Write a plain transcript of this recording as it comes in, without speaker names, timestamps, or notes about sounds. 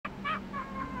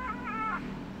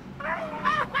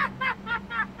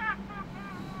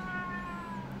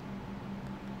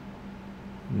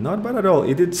Not bad at all.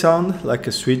 It did sound like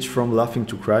a switch from laughing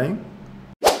to crying.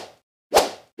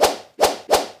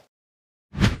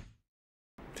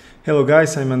 Hello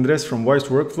guys, I'm Andres from Wise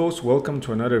Workflows. Welcome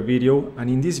to another video, and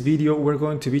in this video we're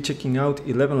going to be checking out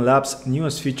ElevenLabs'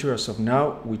 newest feature as of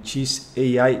now, which is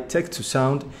AI text to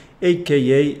sound,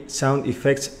 aka sound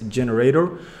effects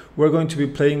generator. We're going to be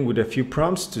playing with a few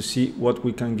prompts to see what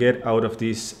we can get out of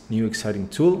this new exciting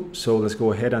tool. So let's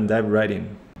go ahead and dive right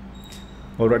in.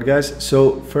 Alright guys,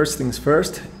 so first things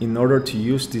first, in order to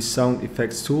use this sound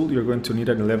effects tool, you're going to need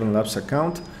an ElevenLabs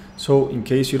account. So in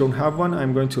case you don't have one,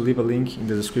 I'm going to leave a link in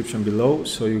the description below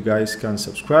so you guys can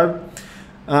subscribe.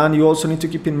 And you also need to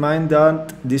keep in mind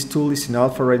that this tool is in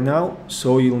alpha right now,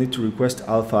 so you'll need to request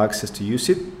alpha access to use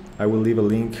it. I will leave a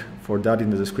link for that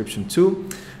in the description too.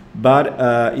 But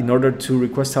in order to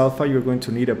request alpha, you're going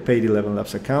to need a paid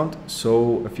ElevenLabs account.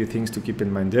 So a few things to keep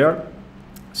in mind there.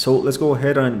 So let's go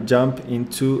ahead and jump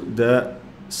into the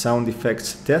sound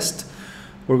effects test.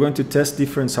 We're going to test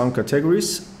different sound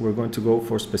categories. We're going to go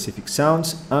for specific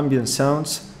sounds, ambient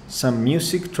sounds, some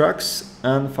music tracks,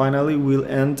 and finally we'll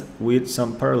end with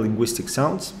some paralinguistic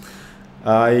sounds.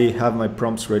 I have my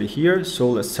prompts ready here,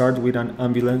 so let's start with an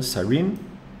ambulance siren.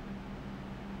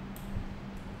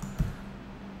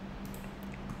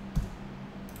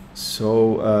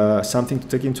 So something to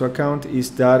take into account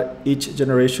is that each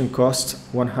generation costs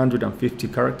 150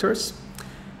 characters.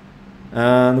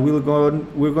 And we're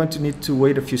going to need to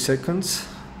wait a few seconds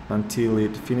until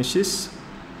it finishes.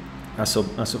 As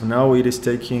of now, it is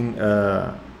taking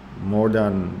more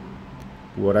than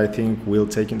what I think will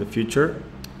take in the future.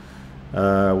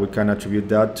 We can attribute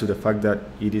that to the fact that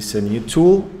it is a new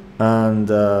tool, and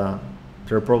there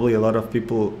are probably a lot of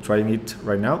people trying it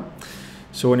right now.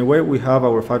 So anyway, we have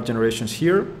our 5 generations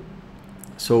here.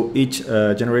 So each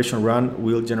generation run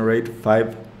will generate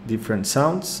 5 different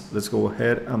sounds. Let's go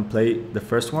ahead and play the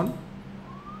first one.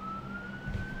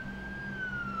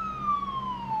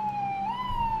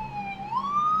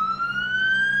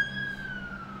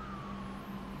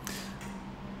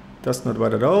 That's not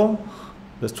bad at all.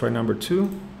 Let's try number 2.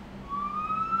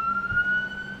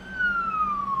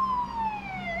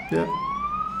 Yeah,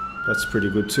 that's pretty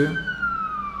good too.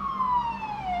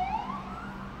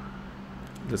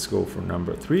 Let's go for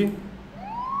number 3.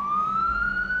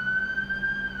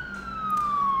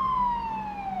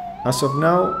 As of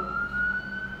now,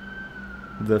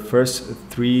 the first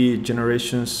 3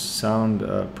 generations sound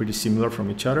pretty similar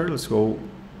from each other. Let's go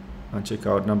and check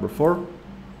out number 4.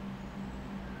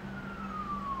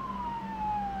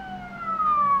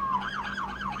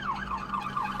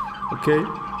 Okay.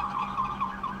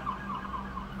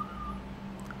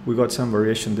 We got some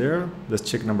variation there. Let's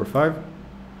check number 5.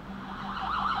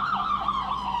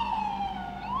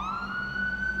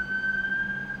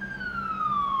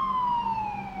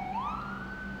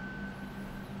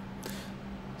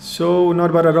 So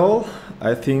not bad at all.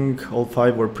 I think all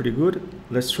 5 were pretty good.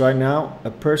 Let's try now a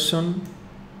person.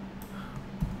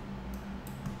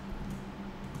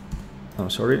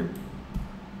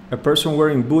 A person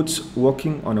wearing boots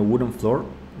walking on a wooden floor.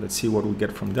 Let's see what we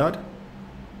get from that.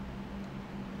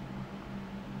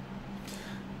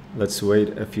 Let's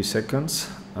wait a few seconds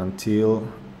until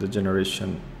the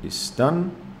generation is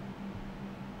done.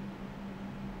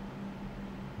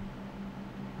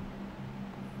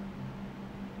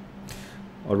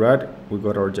 Alright, we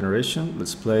got our generation.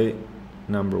 Let's play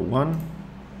number 1.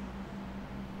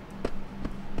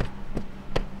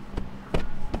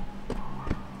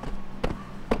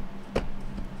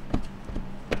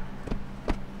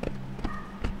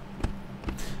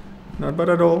 Not bad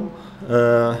at all.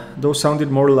 Those sounded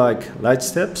more like light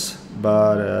steps,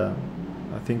 but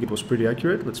I think it was pretty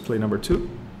accurate. Let's play number 2.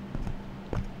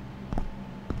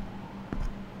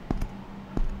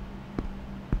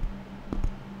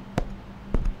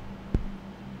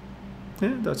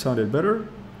 Yeah, that sounded better.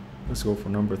 Let's go for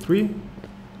number 3.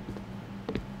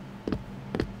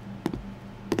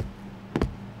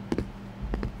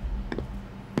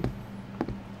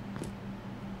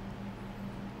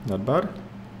 Not bad.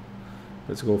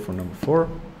 Let's go for number 4.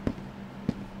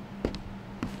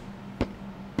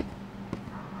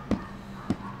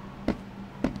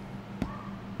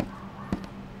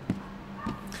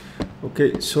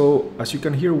 Okay, so as you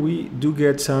can hear, we do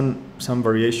get some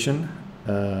variation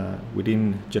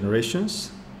within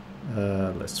generations.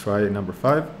 Let's try number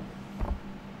 5.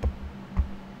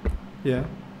 Yeah.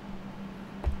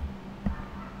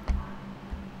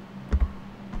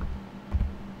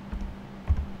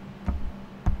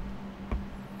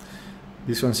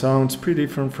 This one sounds pretty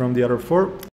different from the other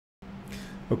 4.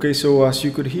 Okay, so as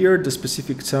you could hear, the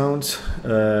specific sounds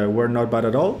were not bad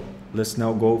at all. Let's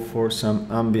now go for some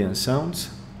ambient sounds.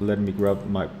 let me grab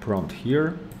my prompt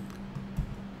here.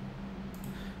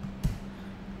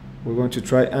 We're going to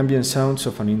try ambient sounds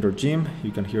of an indoor gym. You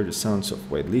can hear the sounds of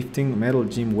weightlifting, metal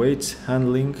gym weights,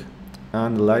 handling,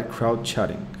 and light crowd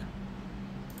chatting.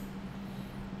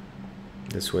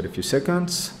 Let's wait a few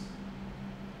seconds.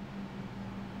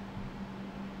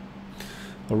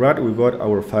 Alright, we got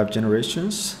our 5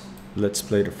 generations. Let's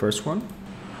play the first one.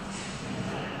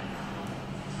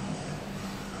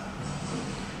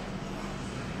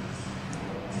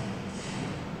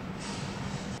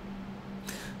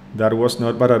 That was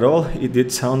not bad at all. It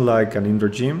did sound like an indoor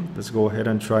gym. Let's go ahead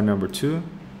and try number 2.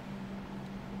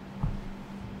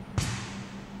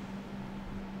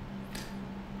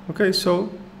 Okay, so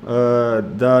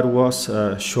that was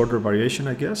a shorter variation,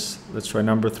 I guess. Let's try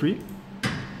number 3.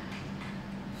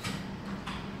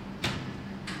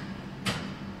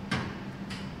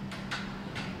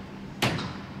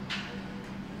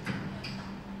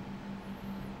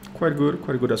 Quite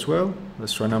good as well.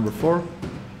 Let's try number 4.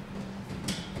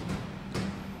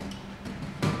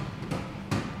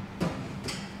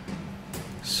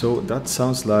 So that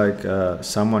sounds like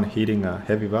someone hitting a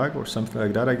heavy bag or something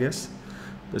like that, I guess.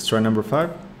 Let's try number 5.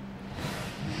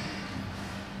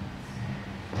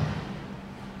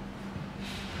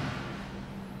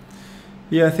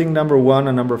 Yeah, I think number 1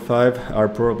 and number 5 are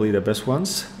probably the best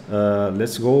ones.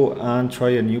 Let's go and try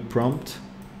a new prompt.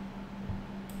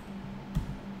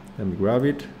 Let me grab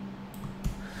it.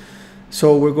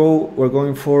 So we're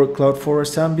going for cloud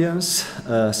forest ambience,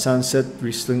 sunset,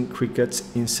 whistling, crickets,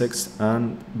 insects,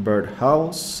 and bird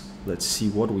howls. Let's see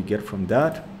what we get from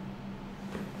that.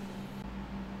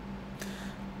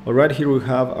 Alright, here we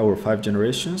have our 5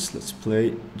 generations. Let's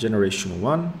play generation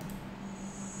 1.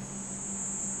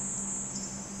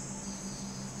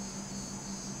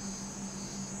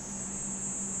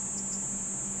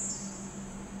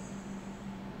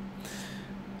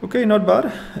 Okay, not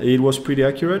bad. It was pretty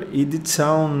accurate. It did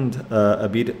sound a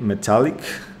bit metallic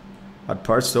at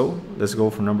parts though. Let's go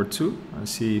for number 2 and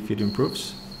see if it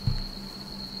improves.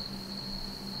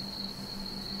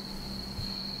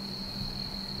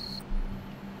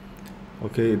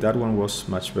 Okay, that one was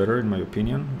much better in my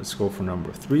opinion. Let's go for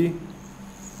number 3.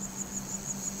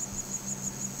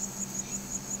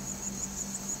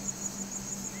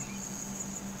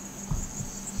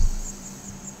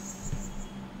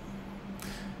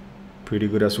 Pretty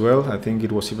good as well. I think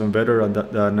it was even better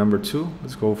at number 2.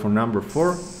 Let's go for number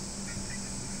 4.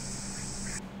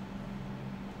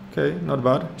 Okay, not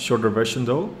bad. Shorter version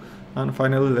though. And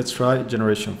finally, let's try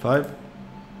generation 5.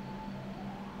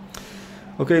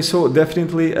 Okay, so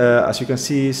definitely, as you can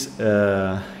see, is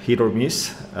hit or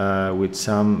miss with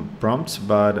some prompts,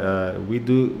 but we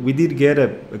did get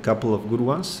a couple of good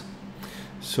ones.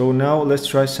 So now let's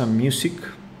try some music.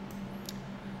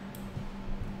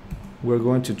 We're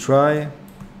going to try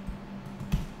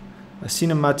a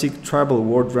cinematic tribal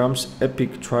war drums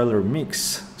epic trailer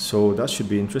mix. So that should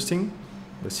be interesting.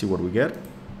 Let's see what we get.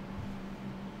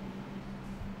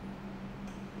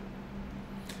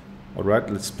 All right,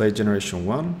 let's play generation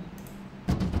 1.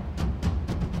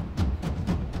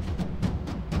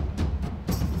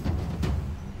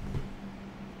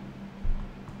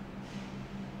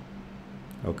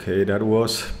 Okay, that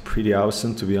was pretty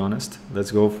awesome, to be honest.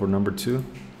 Let's go for number 2.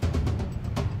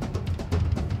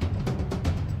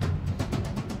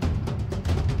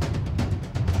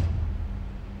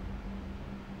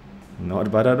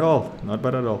 Not bad at all, not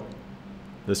bad at all.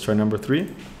 Let's try number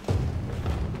 3.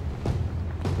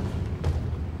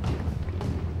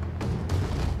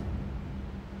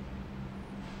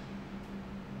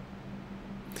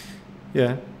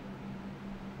 Yeah,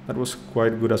 that was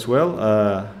quite good as well.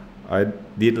 I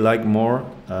did like more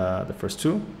the first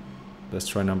 2. Let's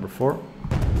try number 4.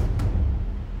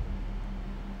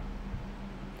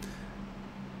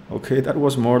 Okay, that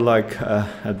was more like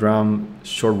a drum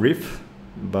short riff,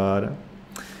 but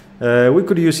we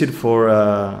could use it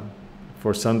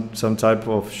for some type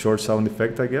of short sound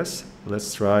effect, I guess.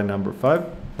 Let's try number 5.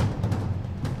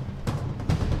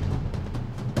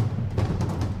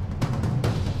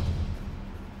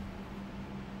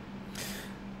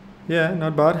 Yeah,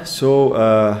 not bad. So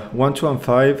 1, 2, and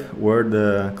 5 were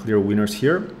the clear winners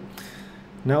here.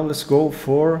 Now let's go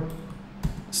for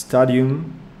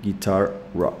Stadium Guitar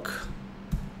Rock.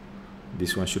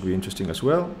 This one should be interesting as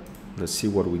well. Let's see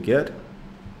what we get.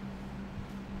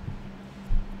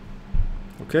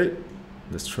 Okay,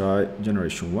 let's try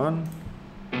generation 1.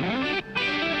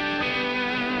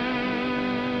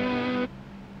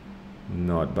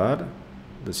 Not bad.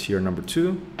 Let's hear number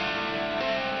 2.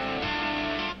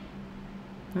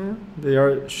 They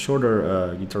are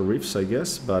shorter guitar riffs, I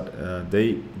guess, but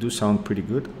they do sound pretty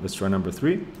good. Let's try number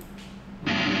 3.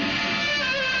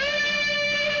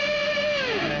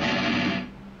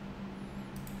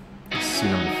 Let's see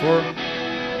number 4.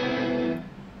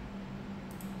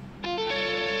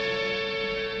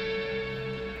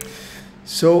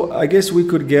 So I guess we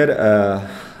could get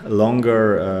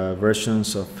longer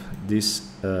versions of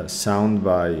this sound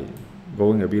by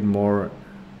going a bit more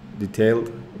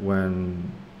detailed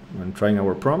when trying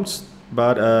our prompts,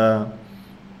 but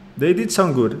they did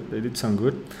sound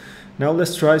good. Now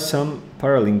let's try some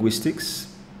paralinguistics.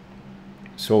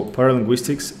 So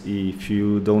paralinguistics, if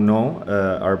you don't know,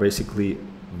 are basically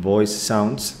voice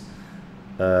sounds,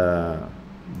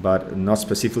 but not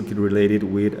specifically related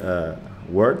with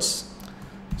words.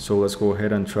 So let's go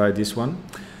ahead and try this one.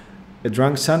 A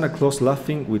drunk Santa Claus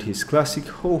laughing with his classic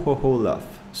ho ho ho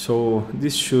laugh. So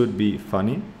this should be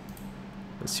funny.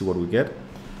 Let's see what we get.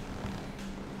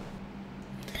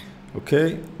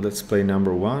 Okay, let's play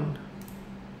number 1.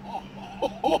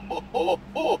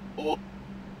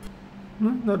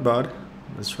 Not bad.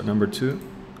 Let's try number 2.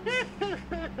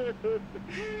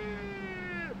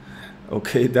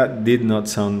 Okay, that did not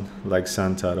sound like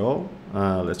Santa at all.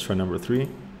 Let's try number 3.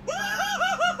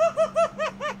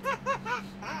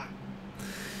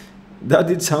 That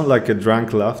did sound like a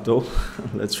drunk laugh though.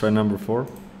 Let's try number 4.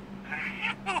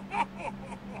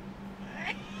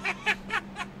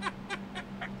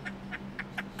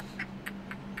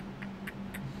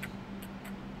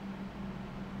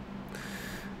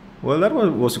 Well, that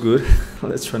one was good.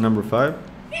 Let's try number 5.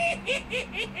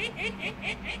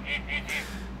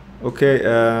 Okay,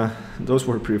 those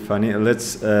were pretty funny.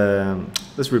 Let's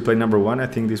replay number 1. I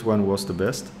think this one was the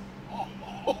best.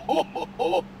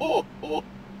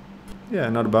 Yeah,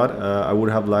 not bad. I would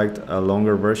have liked a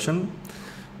longer version,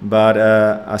 but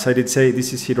as I did say,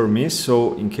 this is hit or miss.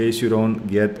 So in case you don't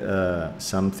get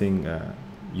something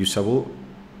usable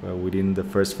within the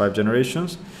first 5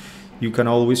 generations, you can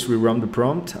always rerun the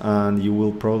prompt and you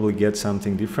will probably get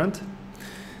something different.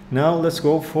 Now let's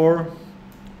go for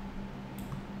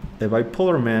a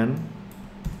bipolar man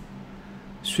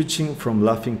switching from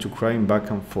laughing to crying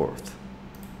back and forth.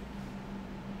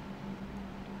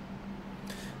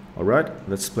 All right,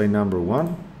 let's play number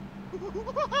 1.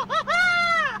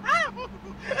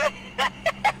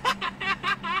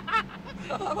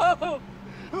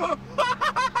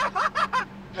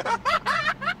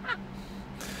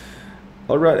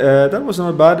 All right, that was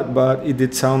not bad, but it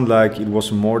did sound like it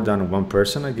was more than one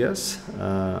person, I guess.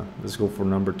 Let's go for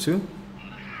number 2.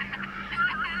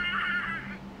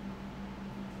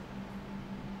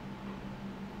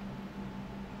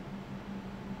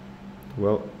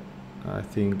 Well, I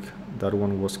think that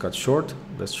one was cut short.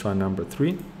 Let's try number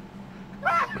 3.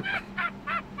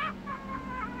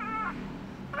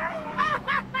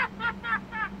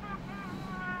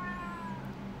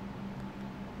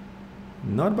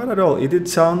 Not bad at all. It did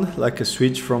sound like a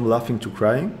switch from laughing to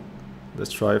crying.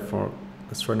 Let's try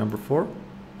number 4.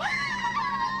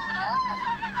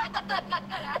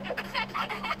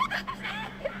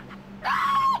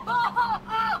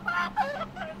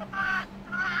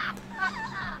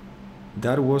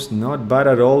 That was not bad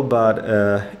at all, but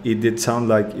it did sound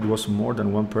like it was more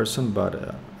than one person, but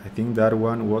I think that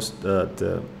one was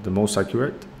the most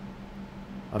accurate,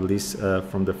 at least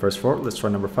from the first 4. Let's try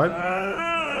number 5.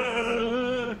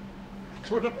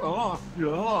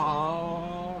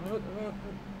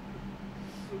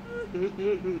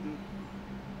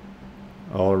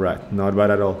 All right, not bad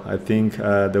at all. I think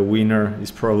the winner is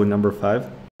probably number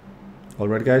 5.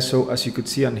 Alright guys, so as you could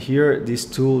see on here, this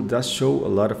tool does show a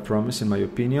lot of promise in my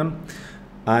opinion.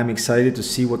 I'm excited to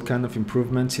see what kind of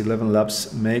improvements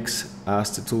ElevenLabs makes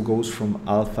as the tool goes from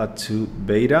alpha to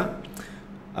beta.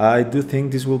 I do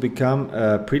think this will become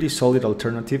a pretty solid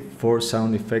alternative for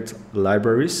sound effect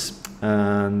libraries,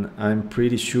 and I'm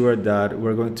pretty sure that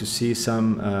we're going to see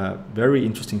some very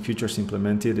interesting features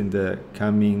implemented in the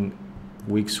coming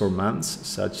weeks or months,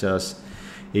 such as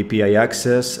API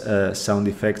access, sound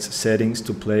effects settings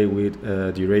to play with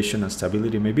duration and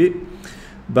stability maybe.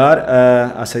 But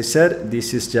as I said,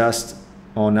 this is just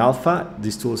on alpha.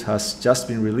 This tool has just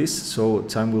been released, so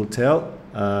time will tell.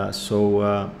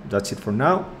 So that's it for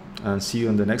now, and see you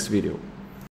in the next video.